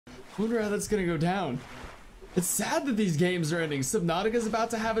Wonder how that's gonna go down. It's sad that these games are ending. Subnautica's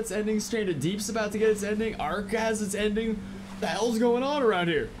about to have its ending. Stranded Deep's about to get its ending. Ark has its ending. What the hell's going on around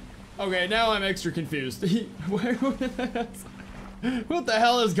here? Okay, now I'm extra confused. What the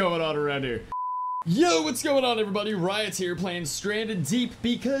hell is going on around here? Yo, what's going on, everybody? Riot here playing Stranded Deep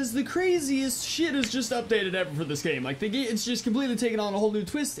because the craziest shit is just updated ever for this game. Like, the game, it's just completely taken on a whole new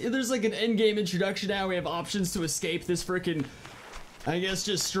twist. There's like an end-game introduction now. We have options to escape this freaking, I guess,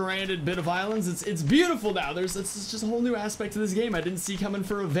 just stranded bit of islands. It's beautiful now. It's just a whole new aspect to this game I didn't see coming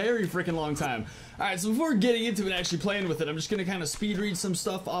for a very freaking long time. Alright, so before getting into it and actually playing with it, I'm just gonna kind of speed read some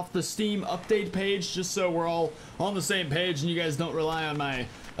stuff off the Steam update page, just so we're all on the same page and you guys don't rely on my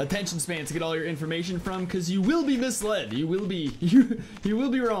attention span to get all your information from, because you will be misled. You will be you will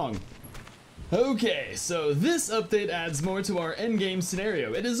be wrong. Okay, so this update adds more to our endgame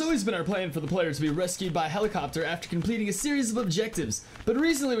scenario. It has always been our plan for the player to be rescued by helicopter after completing a series of objectives, but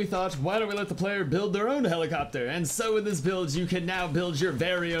recently we thought, why don't we let the player build their own helicopter? And so in this build, you can now build your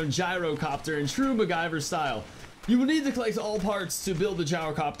very own gyrocopter in true MacGyver style. You will need to collect all parts to build the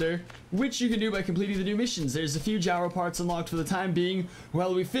gyrocopter, which you can do by completing the new missions. There's a few gyro parts unlocked for the time being,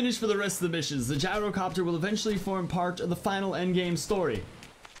 while we finish for the rest of the missions. The gyrocopter will eventually form part of the final endgame story.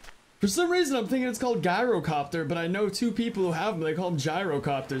 For some reason, I'm thinking it's called Gyrocopter, but I know two people who have them. They call them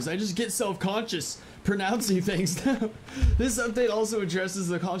gyrocopters. I just get self-conscious pronouncing things now. This update also addresses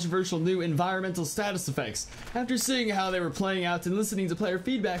the controversial new environmental status effects. After seeing how they were playing out and listening to player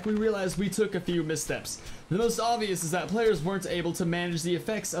feedback, we realized we took a few missteps. The most obvious is that players weren't able to manage the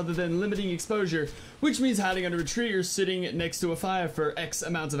effects other than limiting exposure, which means hiding under a tree or sitting next to a fire for X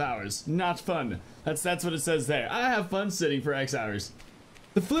amount of hours. Not fun. That's what it says there. I have fun sitting for X hours.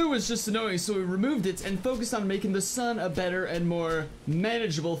 The flu was just annoying, so we removed it and focused on making the sun a better and more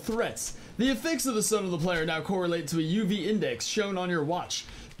manageable threat. The effects of the sun on the player now correlate to a UV index shown on your watch.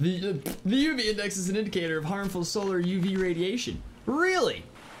 The UV index is an indicator of harmful solar UV radiation. Really?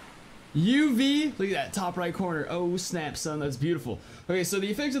 UV? Look at that top right corner. Oh snap, son, that's beautiful. Okay, so the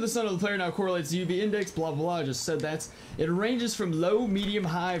effect of the sun on the player now correlates to UV index, blah blah blah, I just said that. It ranges from low, medium,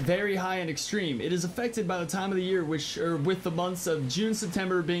 high, very high, and extreme. It is affected by the time of the year, with the months of June,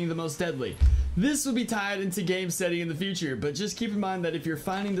 September being the most deadly. This will be tied into game setting in the future, but just keep in mind that if you're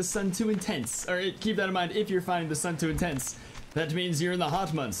finding the sun too intense, keep that in mind if you're finding the sun too intense, that means you're in the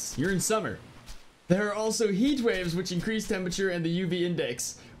hot months, you're in summer. There are also heat waves which increase temperature and the UV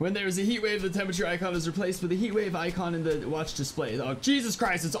index. When there is a heat wave, the temperature icon is replaced with a heat wave icon in the watch display. Oh, Jesus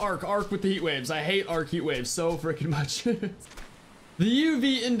Christ, it's Ark with the heat waves. I hate Ark heat waves so freaking much. The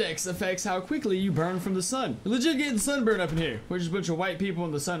UV index affects how quickly you burn from the sun. You're legit getting sunburn up in here. We're just a bunch of white people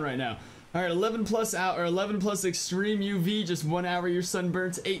in the sun right now. Alright, 11 plus extreme UV, just 1 hour you're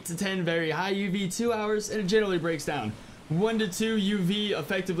sunburnt. 8 to 10 very high UV, 2 hours, and it generally breaks down. 1 to 2 UV,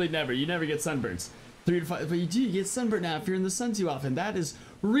 effectively never. You never get sunburns. 3 to 5, but you do get sunburn now if you're in the sun too often. That is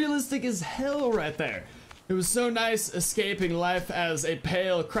realistic as hell right there. It was so nice escaping life as a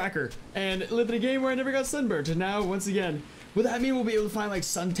pale cracker and living a game where I never got sunburnt. And now, once again, would that mean we'll be able to find like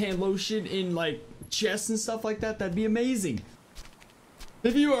suntan lotion in like chests and stuff like that? That'd be amazing.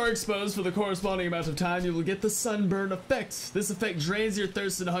 If you are exposed for the corresponding amount of time, you will get the sunburn effect. This effect drains your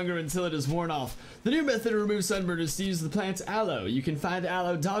thirst and hunger until it is worn off. The new method to remove sunburn is to use the plant aloe. You can find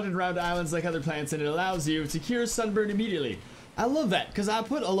aloe dotted around islands like other plants, and it allows you to cure sunburn immediately. I love that, because I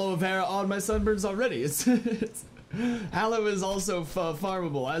put aloe vera on my sunburns already. Aloe is also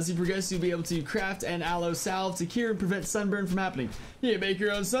farmable. As you progress, you'll be able to craft an aloe salve to cure and prevent sunburn from happening. You can make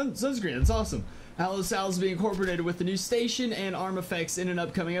your own sunscreen. That's awesome. Aloe salves will be incorporated with the new station and arm effects in an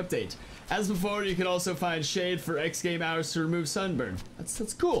upcoming update. As before, you can also find shade for X game hours to remove sunburn.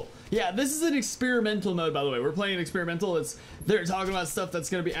 That's cool. Yeah, this is an experimental mode, by the way. We're playing an experimental. They're talking about stuff that's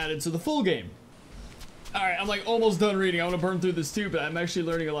going to be added to the full game. Alright, I'm like almost done reading. I want to burn through this too, but I'm actually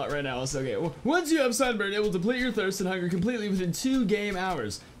learning a lot right now. So, okay, well, once you have sunburn, it will deplete your thirst and hunger completely within 2 game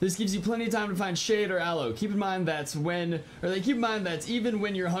hours. This gives you plenty of time to find shade or aloe. Keep in mind that even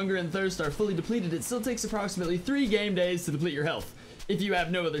when your hunger and thirst are fully depleted, it still takes approximately 3 game days to deplete your health, if you have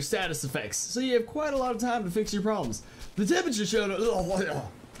no other status effects. So you have quite a lot of time to fix your problems. The temperature shown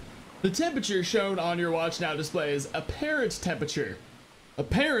on your watch now displays apparent temperature.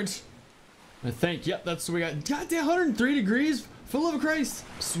 Apparent? I think, yep, that's what we got. Goddamn, 103 degrees? For love of Christ.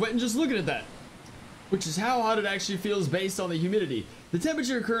 Sweating just looking at that. Which is how hot it actually feels based on the humidity. The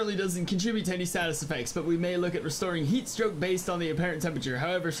temperature currently doesn't contribute to any status effects, but we may look at restoring heat stroke based on the apparent temperature.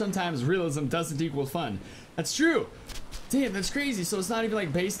 However, sometimes realism doesn't equal fun. That's true. Damn, that's crazy. So it's not even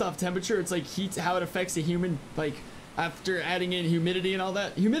like based off temperature, it's like heat, how it affects a human, like after adding in humidity and all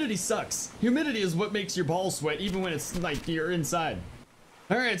that. Humidity sucks. Humidity is what makes your balls sweat, even when it's like you're inside.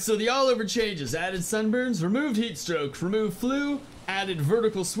 Alright, so the all-over changes. Added sunburns, removed heat stroke, removed flu, added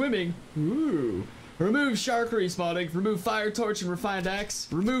vertical swimming, ooh, remove shark respawning, remove fire torch and refined axe,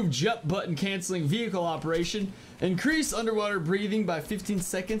 remove jump button canceling vehicle operation, increase underwater breathing by 15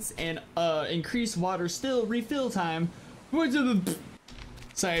 seconds, and increase water still refill time.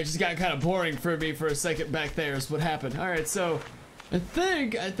 Sorry, it just got kind of boring for me for a second back there is what happened. Alright, so I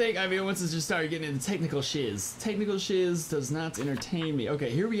think, I mean, once it just started getting into technical shiz does not entertain me. Okay,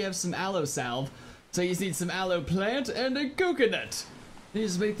 here we have some aloe salve. So you just need some aloe plant and a coconut. You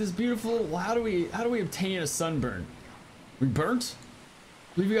just make this beautiful, well, how do we obtain a sunburn? We burnt?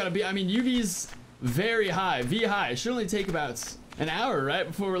 I believe we gotta be, I mean, UV's very high, V high. It should only take about an hour, right?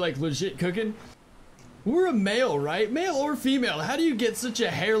 Before we're like legit cooking. We're a male, right? Male or female. How do you get such a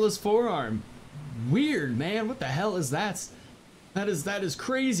hairless forearm? Weird, man. What the hell is that? That is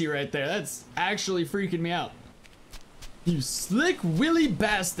crazy right there. That's actually freaking me out. You slick willy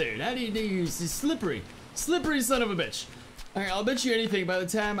bastard. How do you do? You're slippery. Slippery son of a bitch. Alright, I'll bet you anything by the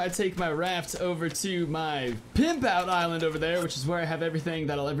time I take my raft over to my pimp out island over there, which is where I have everything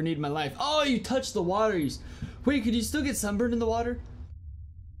that I'll ever need in my life. Oh, you touched the water. Wait, could you still get sunburned in the water?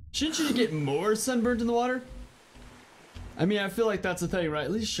 Shouldn't you get more sunburned in the water? I mean, I feel like that's a thing, right?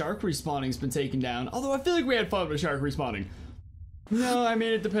 At least shark respawning's been taken down. Although I feel like we had fun with shark respawning. No, I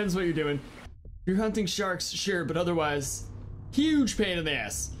mean, it depends what you're doing. You're hunting sharks, sure, but otherwise, huge pain in the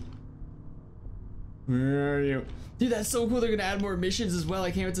ass. Where are you? Dude, that's so cool. They're gonna add more missions as well.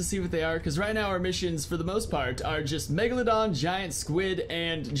 I can't wait to see what they are, because right now our missions, for the most part, are just Megalodon, Giant Squid,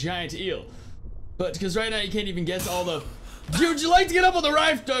 and Giant Eel. But, because right now you can't even get to all the... Dude, would you like to get up on the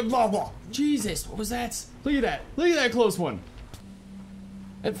raft? Blah, blah. Jesus, what was that? Look at that. Look at that close one.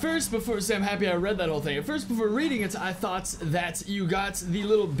 At first, I'm happy I read that whole thing. At first, before reading it, I thought that you got the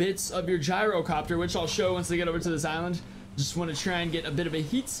little bits of your gyrocopter, which I'll show once they get over to this island. Just want to try and get a bit of a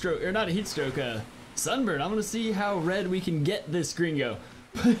heat stroke, or not a heat stroke, sunburn. I'm gonna see how red we can get this gringo.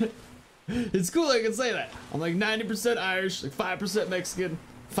 It's cool I can say that. I'm like 90% Irish, like 5% Mexican,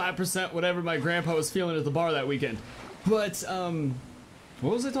 5% whatever my grandpa was feeling at the bar that weekend. But,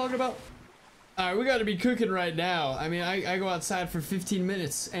 what was I talking about? Alright, we gotta be cooking right now. I mean, I go outside for 15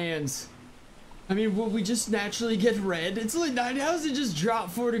 minutes, and... I mean, will we just naturally get red? It's only 90, how does it just drop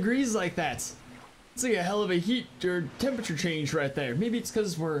 4 degrees like that? It's like a hell of a heat or temperature change right there. Maybe it's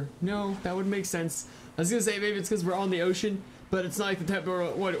because we're... No, that wouldn't make sense. I was gonna say maybe it's because we're on the ocean, but it's not like the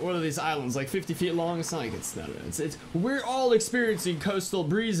temperature... What are these islands, like 50 feet long? It's not like it's... No, it's we're all experiencing coastal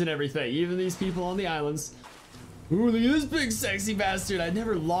breeze and everything, even these people on the islands. Ooh, look at this big sexy bastard. I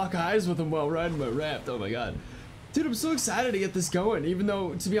never lock eyes with him while riding my raft. Oh my god. Dude, I'm so excited to get this going, even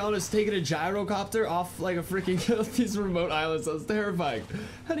though, to be honest, taking a gyrocopter off like a freaking these remote islands sounds terrifying.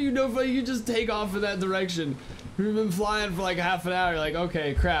 How do you know if you just take off in that direction? We've been flying for like half an hour. You're like,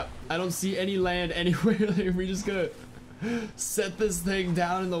 okay, crap. I don't see any land anywhere. Like, are we just gonna set this thing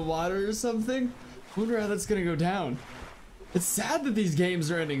down in the water or something? I wonder how that's gonna go down. It's sad that these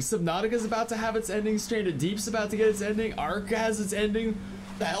games are ending. Subnautica's about to have its ending. Stranded Deep's about to get its ending. Ark has its ending.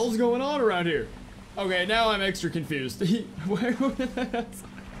 What the hell's going on around here? Okay, now I'm extra confused. What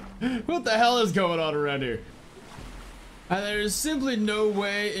the hell is going on around here? There's simply no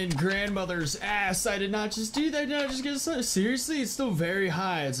way in grandmother's ass I did not just do that. Did I just get a... Seriously? It's still very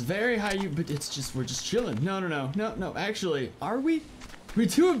high. It's very high. But it's just... We're just chilling. No. Actually, are we? We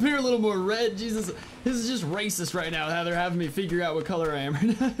do appear a little more red. Jesus, this is just racist right now, how they're having me figure out what color I am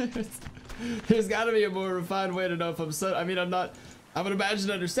right now. There's got to be a more refined way to know if I'm sun. I mean, I'm not. I would imagine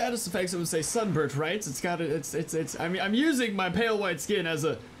under status effects it would say sunburnt, right? It's got to. It's. I mean, I'm using my pale white skin as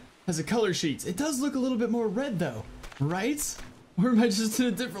a color sheet. It does look a little bit more red though, right? Or am I just in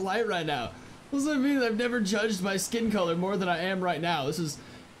a different light right now? What does that mean? I've never judged my skin color more than I am right now. This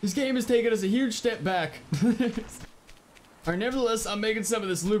game has taken us a huge step back. Alright, nevertheless, I'm making some of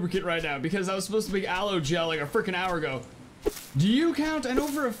this lubricant right now because I was supposed to make aloe gel like a freaking hour ago. Do you count? I know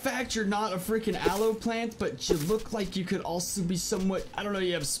for a fact you're not a freaking aloe plant, but you look like you could also be somewhat, I don't know,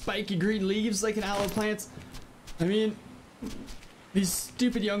 you have spiky green leaves like an aloe plant. I mean, these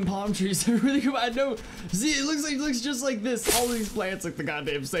stupid young palm trees are really cool. I know. See, it looks just like this. All these plants look the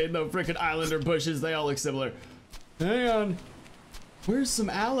goddamn same though. Freaking islander bushes, they all look similar. Hang on. Where's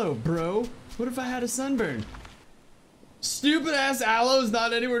some aloe, bro? What if I had a sunburn? Stupid ass aloe is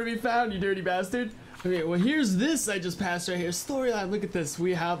not anywhere to be found, you dirty bastard. Okay, well here's this I just passed right here. Storyline, look at this.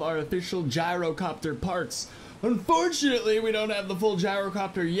 We have our official gyrocopter parts. Unfortunately, we don't have the full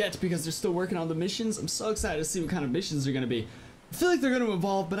gyrocopter yet because they're still working on the missions. I'm so excited to see what kind of missions they're gonna be. I feel like they're gonna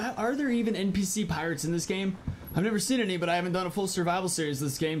evolve, but are there even NPC pirates in this game? I've never seen any, but I haven't done a full survival series of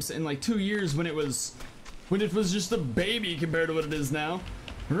this game in like 2 years when it was when it was just a baby compared to what it is now.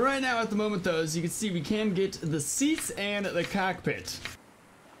 Right now, at the moment, though, as you can see, we can get the seats and the cockpit.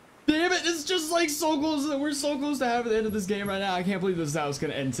 Damn it, it's just like so close. We're so close to having the end of this game right now. I can't believe this is how it's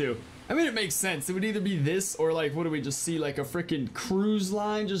gonna end too. I mean, it makes sense. It would either be this or like, what do we just see? Like a freaking cruise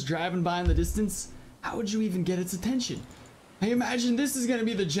line just driving by in the distance? How would you even get its attention? I imagine this is gonna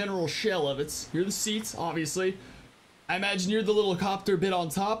be the general shell of it. You're the seats, obviously. I imagine you're the little copter bit on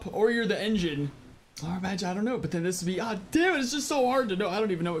top, or you're the engine. Or imagine, I don't know, but then this would be, ah, damn it, it's just so hard to know. I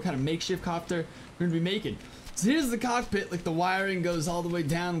don't even know what kind of makeshift copter we're gonna be making. So here's the cockpit, like the wiring goes all the way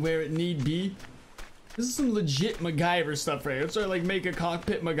down where it need be. This is some legit MacGyver stuff right here. Let's try to like make a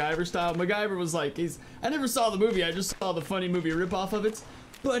cockpit MacGyver style. MacGyver was like, I never saw the movie, I just saw the funny movie ripoff of it.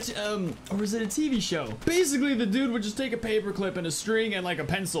 But, or was it a TV show? Basically, the dude would just take a paperclip and a string and like a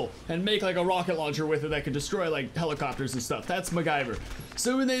pencil and make like a rocket launcher with it that could destroy like helicopters and stuff. That's MacGyver.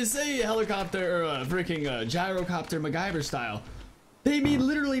 So when they say helicopter or freaking gyrocopter MacGyver style, they mean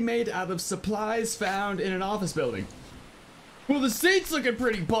literally made out of supplies found in an office building. Well, the seat's looking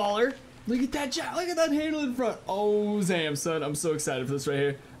pretty baller. Look at that handle in front. Oh, Zam, son. I'm so excited for this right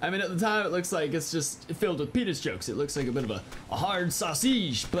here. I mean, at the time, it looks like it's just filled with penis jokes. It looks like a bit of a hard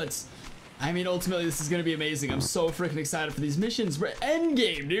sausage, but I mean, ultimately, this is going to be amazing. I'm so freaking excited for these missions. We're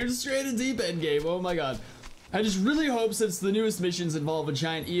endgame, dude. Straight and deep endgame. Oh, my God. I just really hope, since the newest missions involve a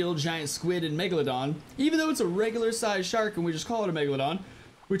giant eel, giant squid, and megalodon, even though it's a regular-sized shark and we just call it a megalodon,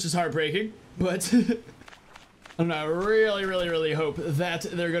 which is heartbreaking, but I don't know, I really hope that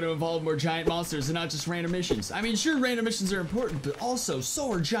they're going to involve more giant monsters and not just random missions. I mean, sure, random missions are important, but also, so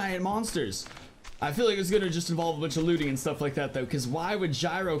are giant monsters. I feel like it's going to just involve a bunch of looting and stuff like that, though, because why would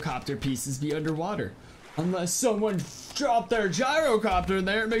gyrocopter pieces be underwater? Unless someone dropped their gyrocopter in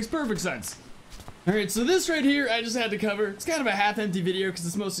there, it makes perfect sense. Alright, so this right here, I just had to cover. It's kind of a half-empty video because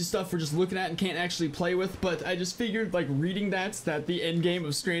it's mostly stuff we're just looking at and can't actually play with, but I just figured, like, reading that the end game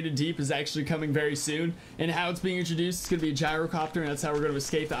of Stranded Deep is actually coming very soon, and how it's being introduced, it's going to be a gyrocopter, and that's how we're going to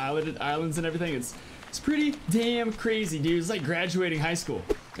escape the islands and everything. It's pretty damn crazy, dude. It's like graduating high school,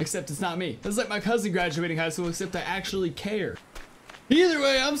 except it's not me. It's like my cousin graduating high school, except I actually care. Either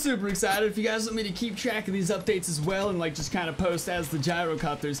way, I'm super excited. If you guys want me to keep track of these updates as well and like just kind of post as the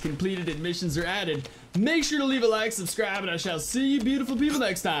gyrocopter is completed and missions are added, make sure to leave a like, subscribe, and I shall see you beautiful people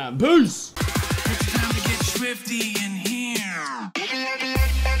next time. Peace! It's time to get swifty in